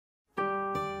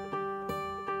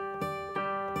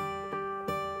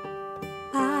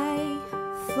I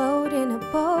float in a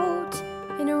boat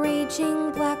in a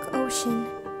raging black ocean,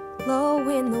 low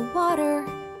in the water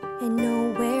and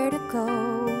nowhere to go.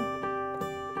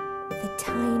 The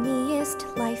tiniest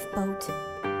lifeboat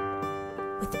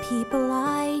with people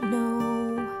I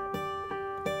know.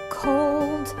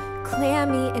 Cold,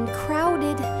 clammy and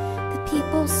crowded, the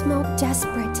people smell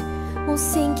desperate, will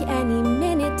sink any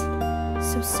minute,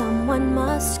 so someone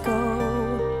must go.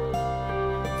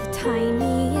 The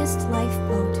tiniest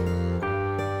lifeboat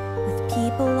with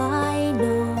people I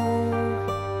know.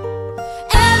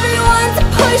 Everyone's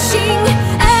pushing,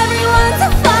 everyone's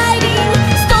fighting,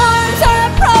 storms are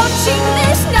approaching,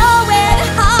 there's nowhere to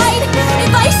hide.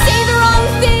 If I say the wrong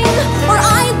thing or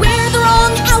I wear the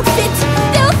wrong outfit,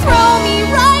 they'll throw me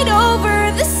right over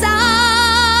the side.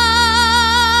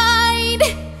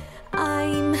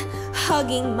 I'm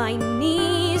hugging my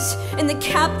knees and the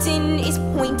captain is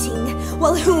pointing.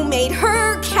 Well, who made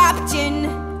her captain?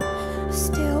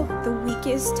 Still, the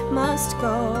weakest must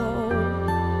go.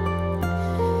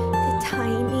 The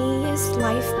tiniest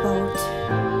lifeboat